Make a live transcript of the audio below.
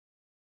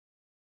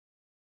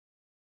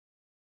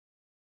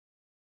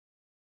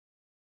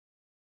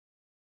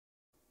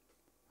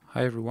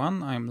Hi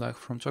everyone, I'm Lech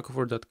from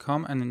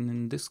chocofur.com, and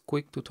in this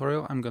quick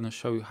tutorial I'm going to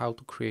show you how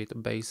to create a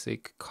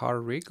basic car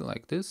rig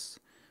like this,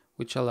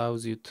 which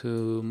allows you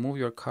to move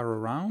your car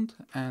around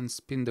and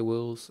spin the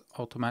wheels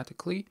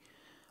automatically.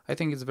 I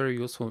think it's very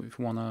useful if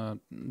you want to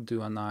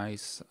do a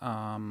nice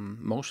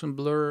motion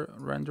blur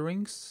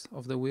renderings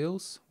of the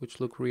wheels, which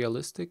look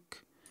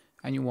realistic,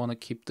 and you want to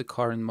keep the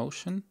car in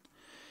motion.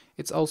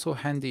 It's also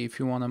handy if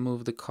you want to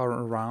move the car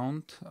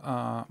around,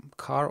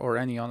 car or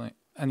any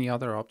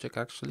other object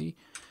actually,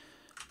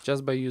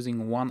 just by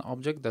using one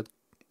object that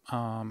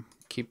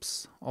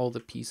keeps all the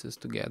pieces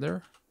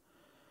together.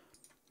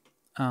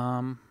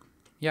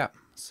 Yeah,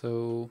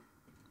 so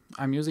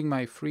I'm using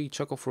my free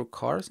chocofur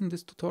cars in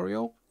this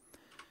tutorial.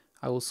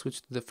 I will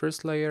switch to the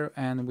first layer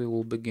and we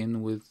will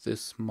begin with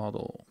this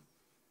model.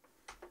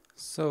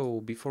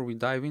 So before we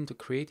dive into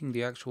creating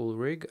the actual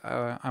rig,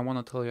 I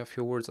want to tell you a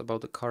few words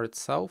about the car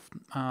itself.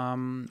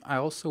 I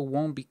also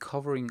won't be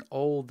covering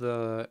all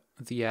the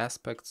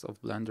aspects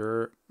of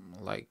Blender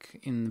like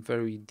in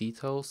very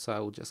detail, so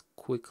I'll just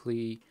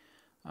quickly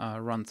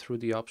run through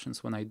the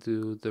options when I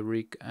do the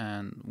rig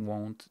and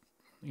won't,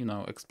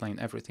 explain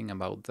everything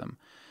about them.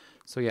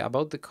 So yeah,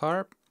 about the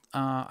car,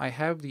 I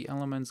have the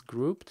elements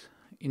grouped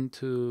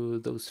into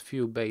those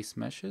few base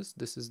meshes.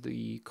 This is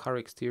the car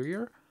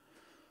exterior.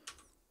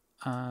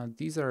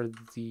 These are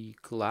the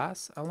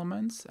glass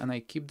elements, and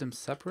I keep them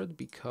separate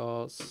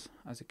because,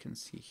 as you can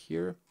see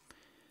here,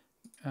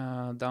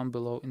 down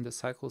below in the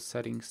cycle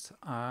settings,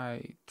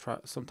 I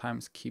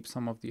sometimes keep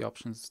some of the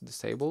options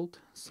disabled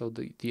so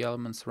the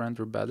elements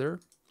render better.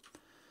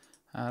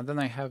 Then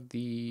I have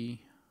the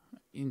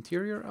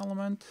interior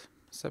element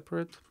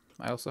separate.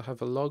 I also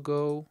have a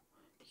logo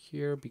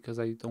here because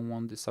I don't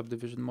want the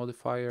subdivision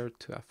modifier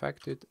to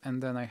affect it.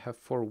 And then I have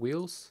 4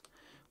 wheels,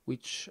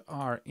 which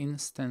are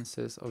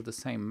instances of the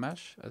same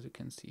mesh. As you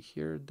can see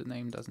here, the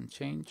name doesn't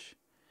change,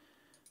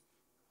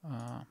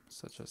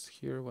 such as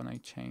here when I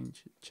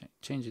change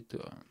it to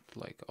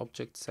like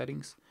object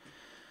settings.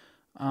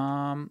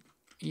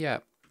 Yeah,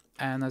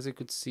 and as you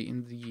could see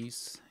in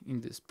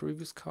this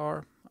previous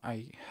car,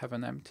 I have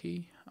an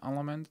empty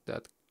element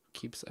that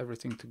keeps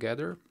everything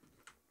together.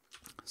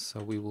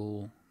 So we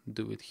will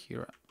do it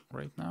here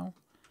right now.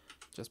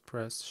 Just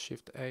press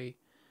Shift A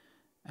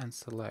and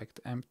select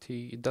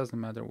empty. It doesn't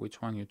matter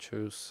which one you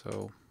choose,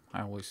 so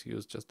I always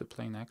use just the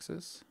plain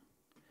axis.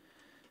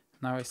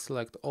 Now I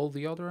select all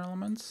the other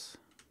elements,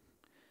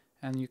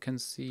 and you can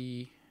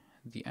see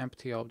the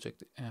empty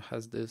object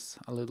has this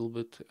a little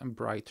bit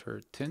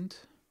brighter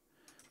tint.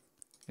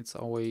 It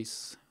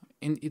always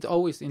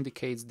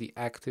indicates the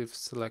active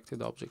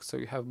selected object. So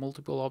you have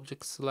multiple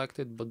objects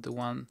selected, but the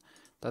one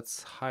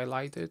that's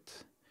highlighted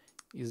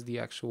is the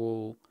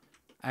actual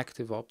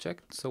active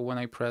object. So when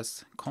I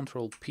press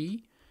Ctrl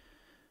P,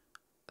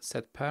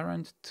 set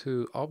parent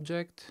to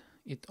object,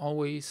 it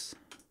always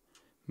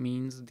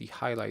means the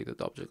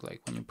highlighted object.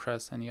 Like when you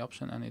press any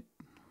option and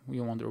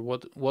you wonder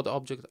what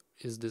object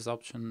is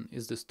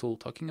this tool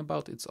talking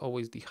about, it's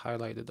always the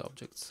highlighted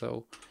object.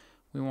 So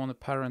we want to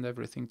parent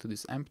everything to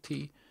this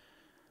empty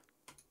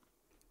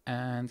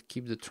and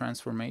keep the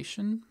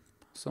transformation.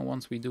 So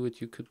once we do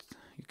it, you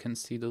can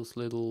see those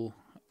little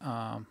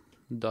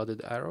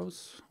dotted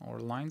arrows or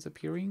lines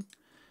appearing.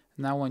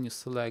 Now when you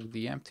select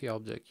the empty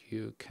object,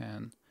 you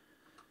can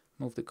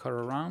move the car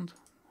around.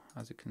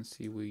 As you can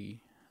see,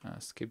 we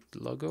skipped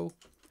the logo,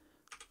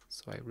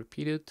 so I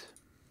repeat it.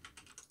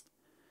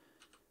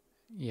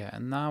 Yeah,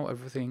 and now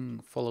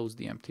everything follows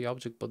the empty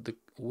object, but the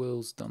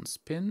wheels don't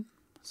spin.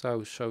 So I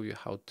will show you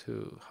how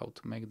to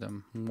make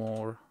them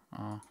more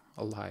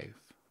alive.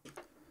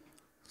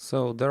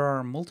 So there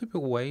are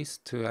multiple ways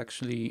to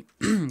actually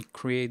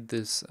create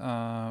this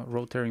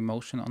rotary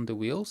motion on the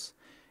wheels.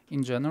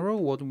 In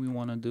general, what we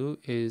want to do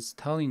is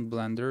telling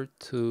Blender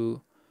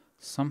to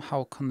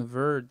somehow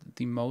convert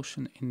the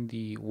motion in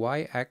the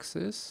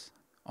y-axis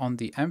on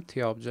the empty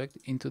object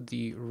into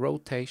the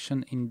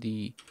rotation in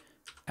the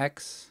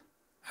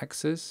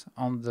x-axis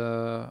on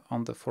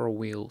the 4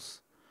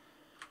 wheels.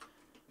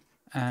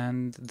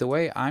 And the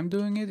way I'm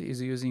doing it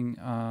is using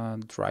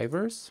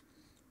drivers,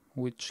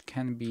 which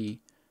can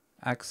be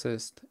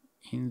accessed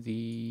in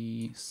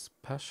the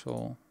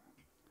special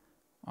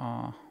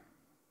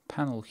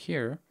panel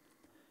here.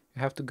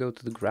 You have to go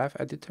to the graph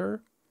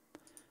editor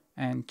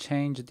and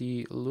change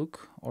the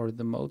look or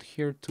the mode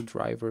here to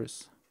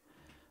drivers.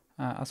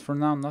 As for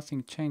now,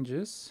 nothing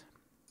changes.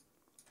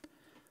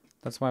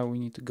 That's why we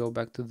need to go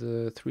back to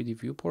the 3D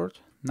viewport.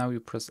 Now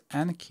you press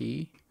N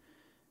key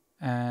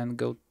and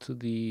go to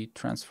the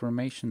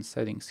transformation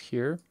settings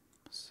here.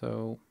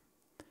 So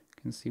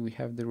you can see we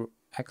have the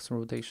X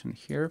rotation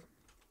here.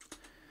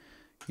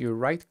 You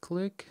right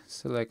click,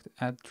 select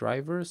add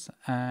drivers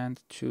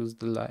and choose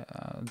the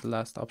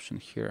last option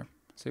here.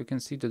 So you can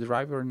see the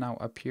driver now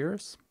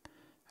appears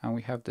and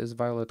we have this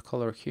violet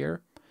color here.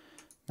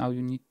 Now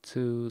you need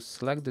to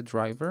select the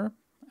driver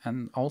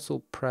and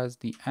also press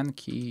the N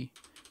key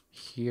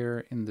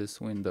here in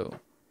this window.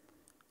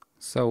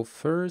 So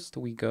first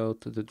we go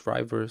to the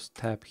drivers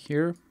tab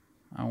here.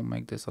 I'll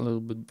make this a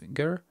little bit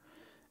bigger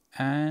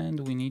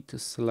And we need to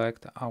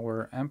select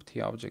our empty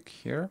object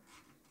here.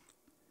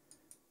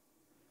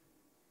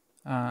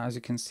 As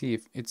you can see,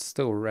 if it's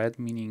still red,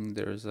 meaning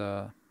there's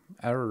a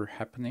error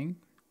happening.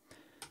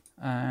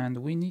 And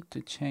we need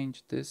to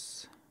change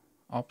this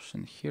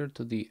option here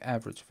to the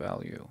average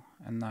value.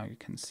 And now you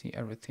can see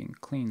everything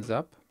cleans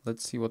up.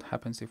 Let's see what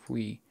happens if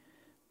we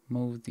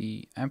move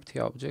the empty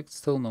object.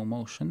 Still no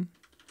motion,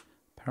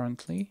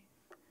 apparently.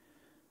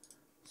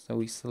 So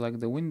we select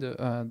the window,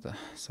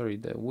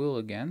 the wheel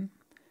again,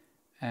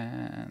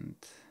 and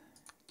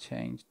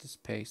change the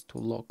space to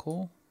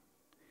local,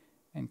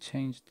 and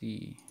change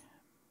the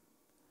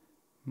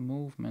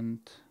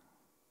movement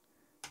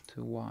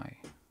to Y.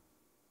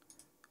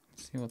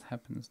 Let's see what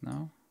happens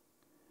now.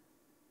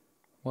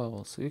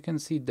 Well, so you can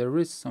see there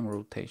is some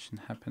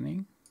rotation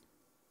happening,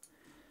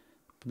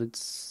 but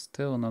it's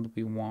still not what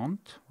we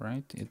want,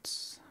 right?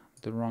 It's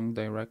the wrong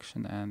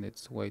direction and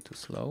it's way too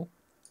slow.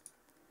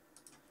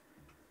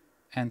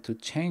 And to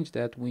change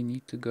that, we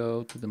need to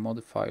go to the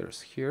modifiers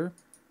here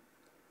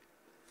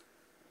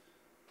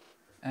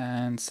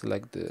and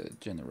select the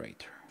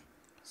generator.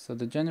 So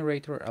the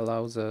generator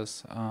allows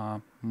us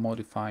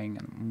modifying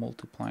and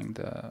multiplying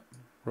the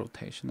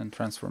rotation and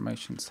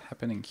transformations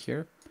happening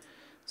here.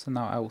 So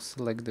now I will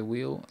select the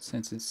wheel.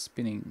 Since it's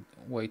spinning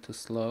way too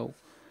slow,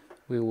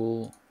 we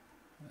will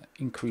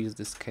increase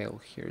the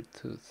scale here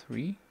to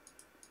 3.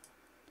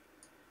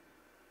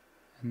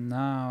 And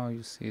now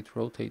you see it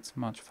rotates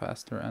much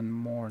faster and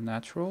more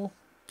natural,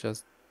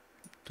 just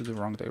to the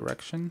wrong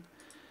direction.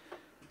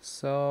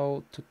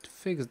 So to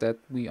fix that,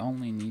 we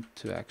only need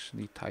to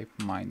actually type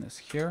minus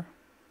here.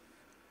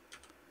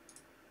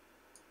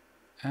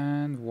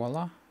 And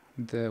voila,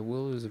 the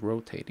wheel is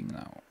rotating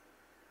now.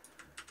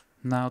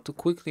 Now to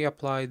quickly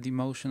apply the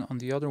motion on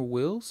the other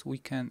wheels, we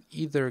can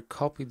either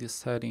copy the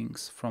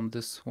settings from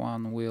this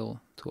one wheel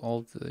to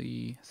all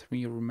the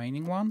 3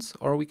 remaining ones,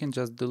 or we can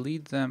just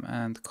delete them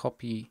and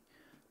copy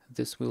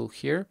this wheel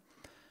here.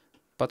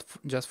 But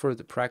just for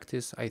the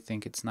practice, I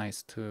think it's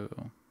nice to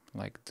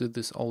do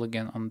this all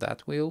again on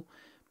that wheel.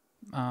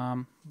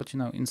 But you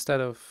know, instead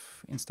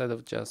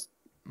of just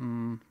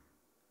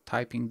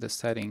typing the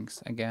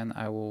settings again,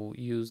 I will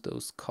use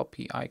those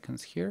copy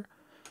icons here.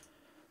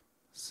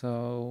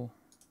 So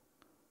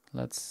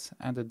let's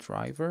add a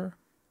driver.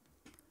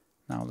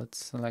 Now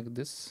let's select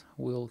this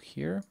wheel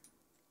here,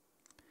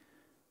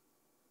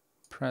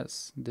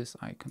 press this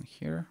icon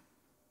here,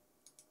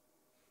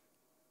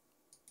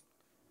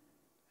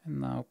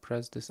 and now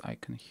press this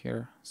icon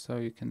here. So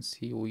you can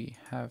see we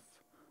have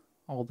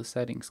all the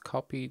settings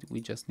copied.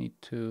 We just need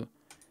to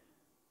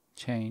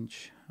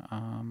change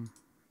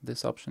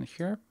this option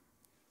here.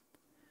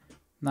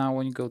 Now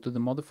when you go to the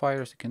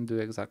modifiers, you can do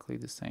exactly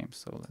the same.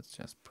 So let's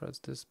just press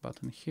this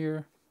button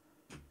here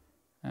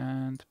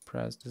and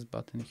press this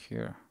button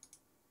here.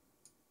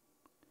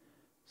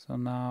 So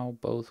now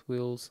both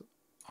wheels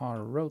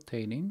are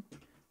rotating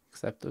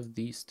except of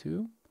these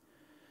two.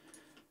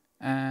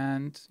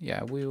 And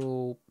yeah, we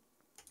will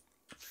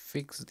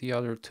fix the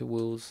other 2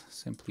 wheels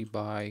simply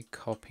by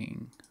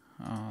copying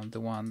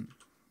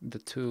the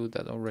 2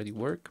 that already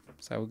work.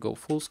 So I will go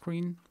full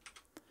screen.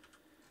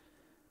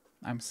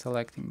 I'm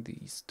selecting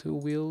these 2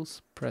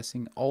 wheels,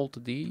 pressing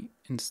Alt D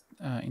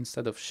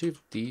instead of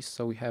Shift D,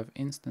 so we have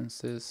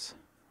instances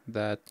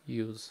that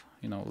use,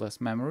 you know, less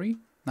memory.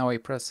 Now I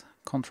press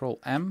Ctrl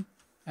M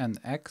and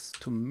X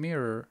to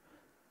mirror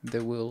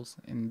the wheels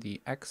in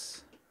the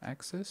X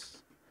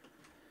axis.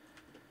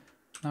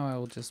 Now I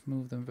will just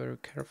move them very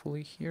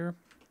carefully here.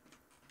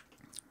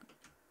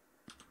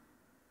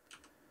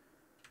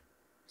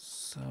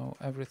 So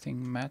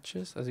everything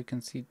matches. As you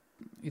can see,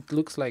 it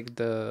looks like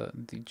the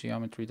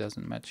geometry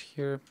doesn't match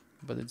here,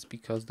 but it's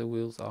because the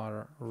wheels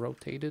are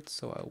rotated.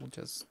 So I will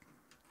just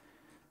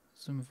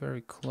zoom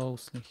very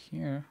closely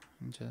here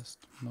and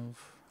just move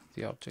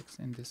the objects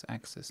in this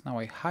axis. Now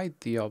I hide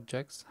the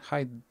objects,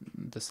 hide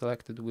the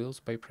selected wheels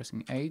by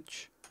pressing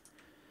H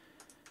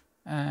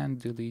and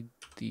delete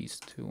these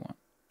 2.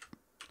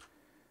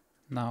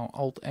 Now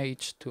Alt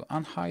H to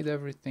unhide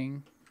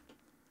everything,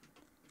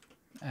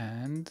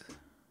 and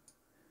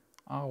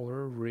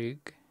our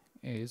rig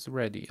is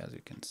ready, as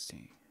you can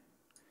see.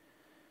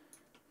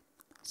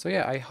 So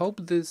yeah, I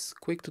hope this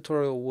quick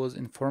tutorial was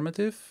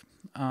informative.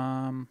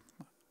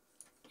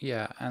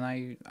 Yeah, and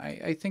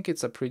I think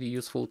it's a pretty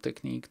useful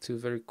technique to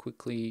very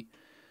quickly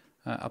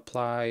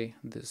apply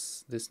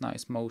this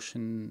nice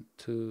motion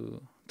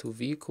to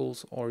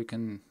vehicles, or you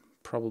can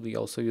probably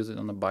also use it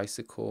on a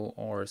bicycle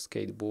or a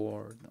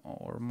skateboard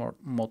or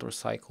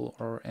motorcycle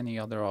or any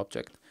other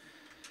object.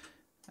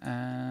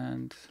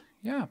 And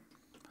yeah,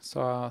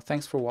 so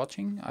thanks for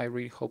watching. I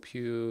really hope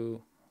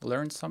you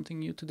learned something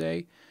new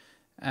today.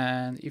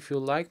 And if you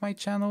like my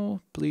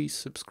channel, please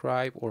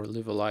subscribe or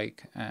leave a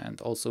like,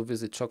 and also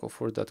visit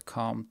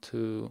chocofur.com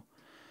to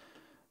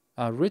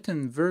a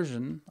written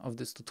version of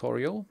this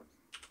tutorial,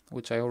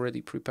 which I already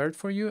prepared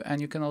for you.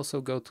 And you can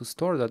also go to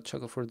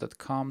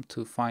store.chocofur.com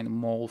to find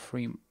more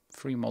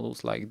free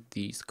models like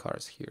these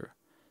cars here.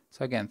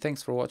 So again,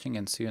 thanks for watching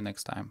and see you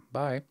next time.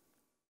 Bye.